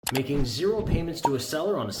making zero payments to a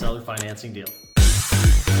seller on a seller financing deal.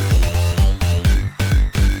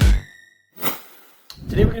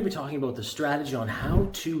 Today we're going to be talking about the strategy on how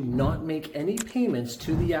to not make any payments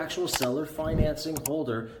to the actual seller financing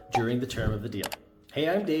holder during the term of the deal. Hey,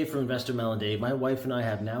 I'm Dave from Investor Mel and Dave. My wife and I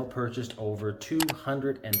have now purchased over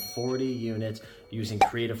 240 units using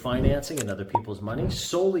creative financing and other people's money,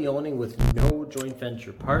 solely owning with no joint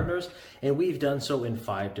venture partners, and we've done so in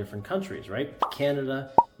 5 different countries, right?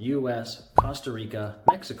 Canada, US, Costa Rica,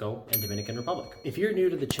 Mexico, and Dominican Republic. If you're new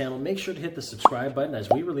to the channel, make sure to hit the subscribe button as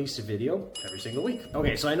we release a video every single week.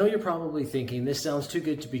 Okay, so I know you're probably thinking, this sounds too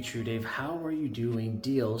good to be true, Dave. How are you doing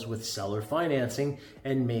deals with seller financing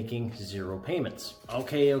and making zero payments?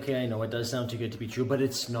 Okay, I know it does sound too good to be true, but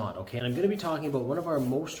it's not, okay? And I'm gonna be talking about one of our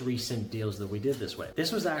most recent deals that we did this way.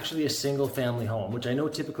 This was actually a single family home, which I know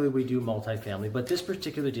typically we do multifamily, but this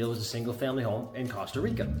particular deal was a single family home in Costa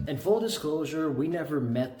Rica. And full disclosure, we never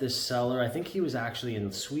met this seller. I think he was actually in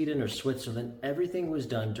Sweden or Switzerland. Everything was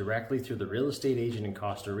done directly through the real estate agent in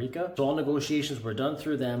Costa Rica. So all negotiations were done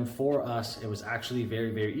through them. For us, it was actually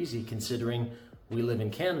very, very easy considering we live in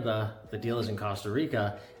Canada, the deal is in Costa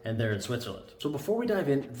Rica, and they're in Switzerland. So before we dive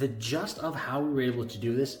in, the gist of how we were able to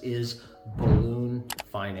do this is balloon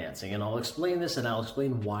financing. And I'll explain this and I'll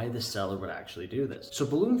explain why the seller would actually do this. So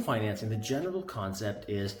balloon financing, the general concept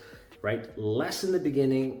is, right, less in the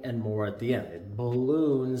beginning and more at the end. It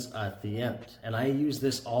balloons at the end. And I use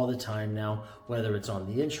this all the time now, whether it's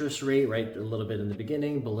on the interest rate, right, a little bit in the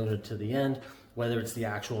beginning, balloon it to the end, whether it's the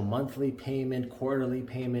actual monthly payment, quarterly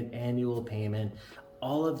payment, annual payment,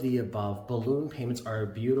 all of the above. Balloon payments are a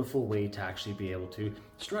beautiful way to actually be able to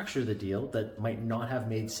structure the deal that might not have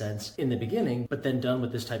made sense in the beginning, but then done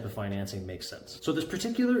with this type of financing makes sense. So this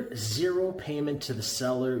particular zero payment to the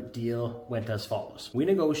seller deal went as follows. We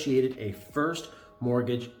negotiated a first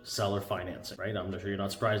mortgage seller financing, right? I'm sure you're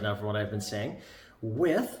not surprised now from what I've been saying,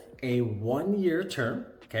 with a 1-year term.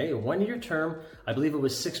 Okay, a 1-year term, I believe it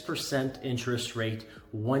was 6% interest rate,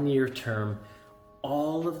 1-year term.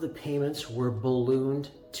 All of the payments were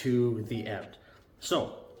ballooned to the end.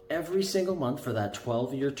 So every single month for that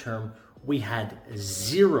 12-year term, we had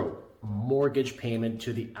zero mortgage payment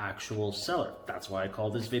to the actual seller. That's why I call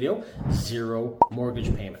this video Zero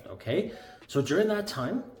Mortgage Payment, okay? So during that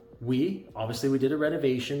time, we did a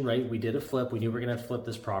renovation, right? We did a flip. We knew we were gonna have to flip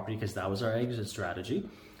this property because that was our exit strategy.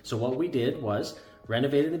 So what we did was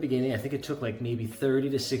renovated in the beginning. I think it took like maybe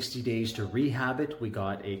 30 to 60 days to rehab it. We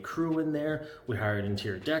got a crew in there. We hired an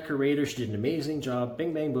interior decorator. She did an amazing job.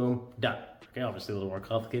 Bing, bang, boom, done. Okay, obviously a little more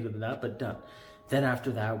complicated than that, but done. Then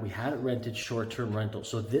after that, we had it rented short-term rental.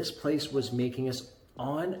 So this place was making us,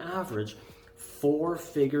 on average, 4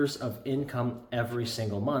 figures of income every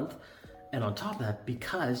single month. And on top of that,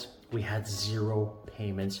 because we had zero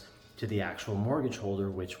payments to the actual mortgage holder,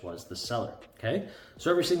 which was the seller, okay? So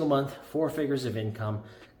every single month, 4 figures of income.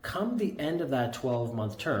 Come the end of that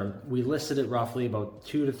 12-month term, we listed it roughly about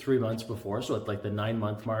 2 to 3 months before, so at like the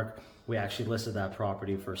 9-month mark, we actually listed that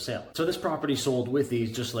property for sale. So this property sold with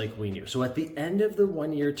these just like we knew. So at the end of the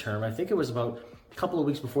 1-year term, I think it was about a couple of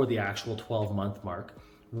weeks before the actual 12-month mark,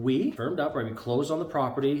 we firmed up, right? We closed on the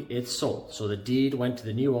property, it sold. So the deed went to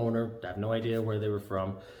the new owner. I have no idea where they were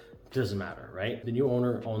from. Doesn't matter, right? The new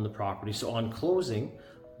owner owned the property. So on closing,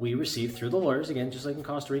 we received through the lawyers, again, just like in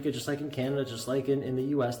Costa Rica, just like in Canada, just like in the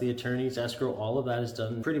US, the attorneys, escrow, all of that is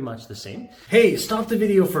done pretty much the same. Hey, stop the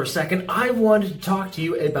video for a second. I wanted to talk to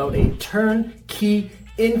you about a turnkey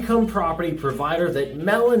income property provider that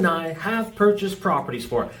Mel and I have purchased properties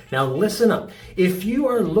for. Now listen up. If you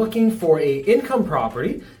are looking for a income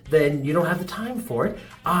property, then you don't have the time for it.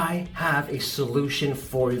 I have a solution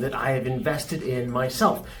for you that I have invested in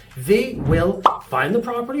myself. They will find the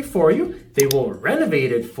property for you. They will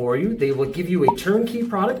renovate it for you. They will give you a turnkey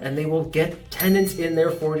product and they will get tenants in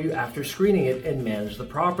there for you after screening it and manage the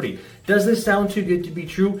property. Does this sound too good to be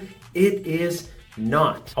true? It is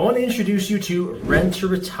not. I want to introduce you to Rent to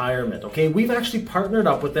Retirement. Okay, we've actually partnered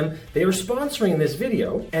up with them. They are sponsoring this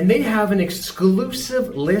video and they have an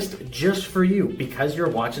exclusive list just for you because you're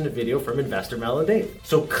watching a video from Investor Mel and Dave.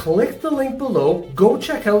 So click the link below, go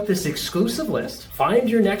check out this exclusive list, find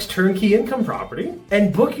your next turnkey income property,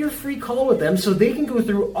 and book your free call with them so they can go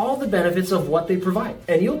through all the benefits of what they provide.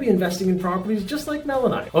 And you'll be investing in properties just like Mel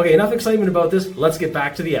and I. Okay, enough excitement about this. Let's get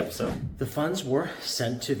back to the episode. The funds were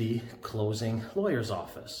sent to the closing lawyer's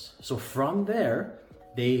office. So from there,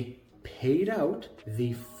 they paid out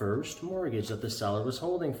the first mortgage that the seller was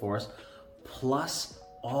holding for us, plus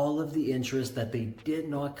all of the interest that they did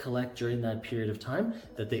not collect during that period of time,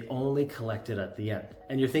 that they only collected at the end.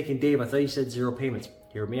 And you're thinking, Dave, I thought you said zero payments.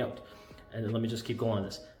 Hear me out. And let me just keep going on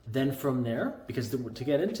this. Then from there, because to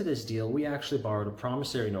get into this deal, we actually borrowed a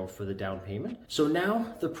promissory note for the down payment. So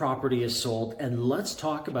now the property is sold, and let's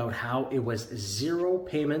talk about how it was 0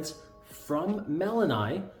 payments from Mel and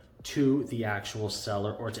I to the actual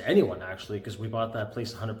seller, or to anyone actually, because we bought that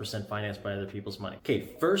place 100% financed by other people's money. Okay,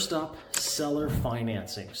 first up, seller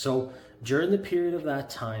financing. So during the period of that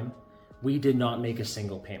time, we did not make a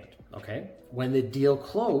single payment, okay? When the deal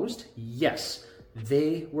closed, yes,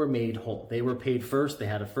 they were made whole. They were paid first. They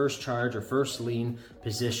had a first charge or first lien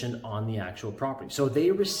position on the actual property. So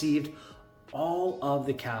they received all of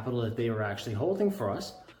the capital that they were actually holding for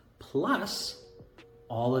us, plus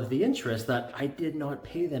all of the interest that I did not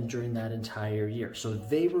pay them during that entire year. So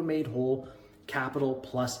they were made whole, capital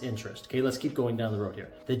plus interest. Okay, let's keep going down the road here.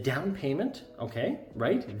 The down payment, okay,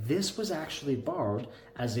 right? This was actually borrowed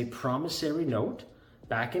as a promissory note.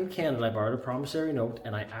 Back in Canada, I borrowed a promissory note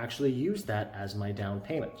and I actually used that as my down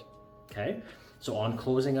payment, okay? So on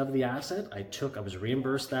closing of the asset, I was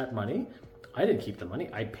reimbursed that money. I didn't keep the money.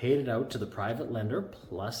 I paid it out to the private lender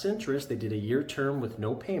plus interest. They did a year term with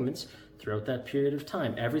no payments throughout that period of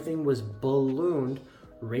time. Everything was ballooned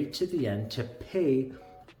right to the end to pay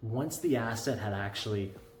once the asset had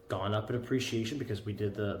actually gone up in appreciation, because we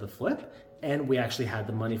did the flip, and we actually had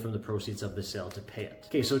the money from the proceeds of the sale to pay it.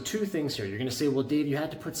 Okay, so 2 things here. You're gonna say, well, Dave, you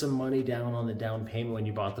had to put some money down on the down payment when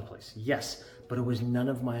you bought the place. Yes, but it was none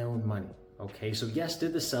of my own money. Okay, so yes,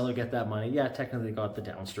 did the seller get that money? Yeah, technically got the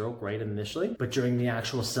downstroke, right, initially. But during the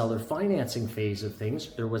actual seller financing phase of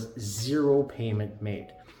things, there was 0 payment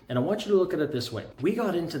made. And I want you to look at it this way. We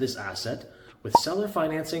got into this asset with seller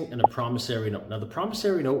financing and a promissory note. Now, the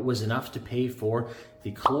promissory note was enough to pay for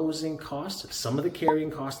the closing costs, some of the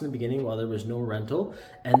carrying costs in the beginning while there was no rental,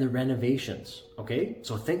 and the renovations, okay?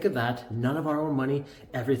 So think of that, none of our own money,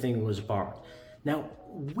 everything was borrowed. Now,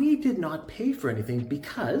 we did not pay for anything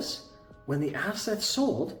because when the asset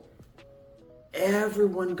sold,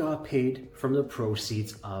 everyone got paid from the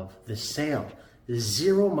proceeds of the sale.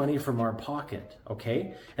 0 money from our pocket,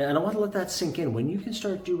 okay? And I want to let that sink in. When you can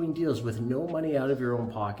start doing deals with no money out of your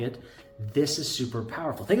own pocket, this is super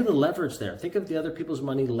powerful. Think of the leverage there. Think of the other people's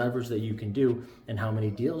money leverage that you can do and how many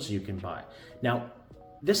deals you can buy. Now,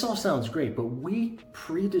 this all sounds great, but we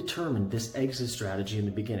predetermined this exit strategy in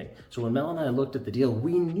the beginning. So when Mel and I looked at the deal,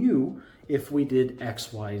 we knew if we did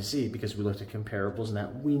X, Y, Z, because we looked at comparables and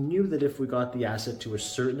that, we knew that if we got the asset to a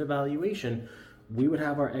certain evaluation, we would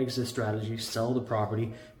have our exit strategy, sell the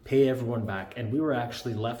property, pay everyone back, and we were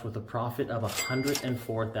actually left with a profit of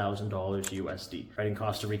 $104,000 USD. Right, in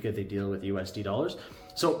Costa Rica, they deal with USD dollars.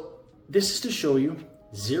 So this is to show you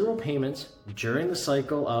 0 payments during the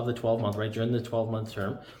cycle of the 12-month, right, during the 12-month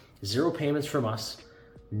term, 0 payments from us,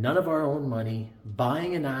 none of our own money,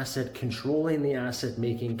 buying an asset, controlling the asset,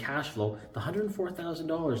 making cash flow. The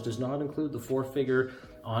 $104,000 does not include the 4-figure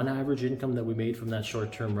on average income that we made from that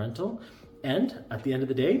short-term rental. And at the end of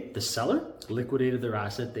the day, the seller liquidated their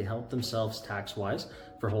asset. They helped themselves tax-wise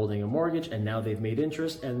for holding a mortgage, and now they've made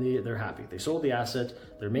interest and they're happy. They sold the asset,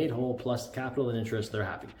 they're made whole, plus capital and interest, they're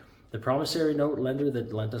happy. The promissory note lender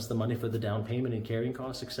that lent us the money for the down payment and carrying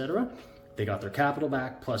costs, etc., they got their capital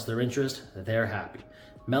back plus their interest, they're happy.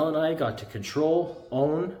 Mel and I got to control,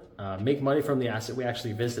 own, make money from the asset. We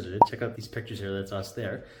actually visited it. Check out these pictures here, that's us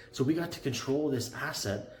there. So we got to control this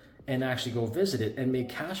asset and actually go visit it and make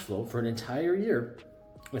cash flow for an entire year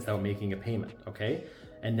without making a payment, okay?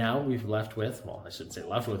 And now we've left with, well, I shouldn't say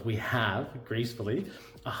left with, we have, gracefully,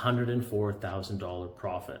 $104,000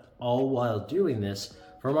 profit, all while doing this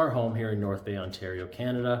from our home here in North Bay, Ontario,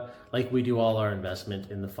 Canada, like we do all our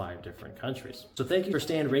investment in the 5 different countries. So thank you for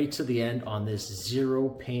staying right to the end on this 0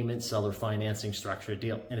 payment seller financing structure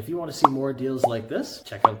deal. And if you want to see more deals like this,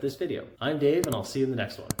 check out this video. I'm Dave, and I'll see you in the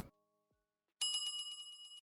next one.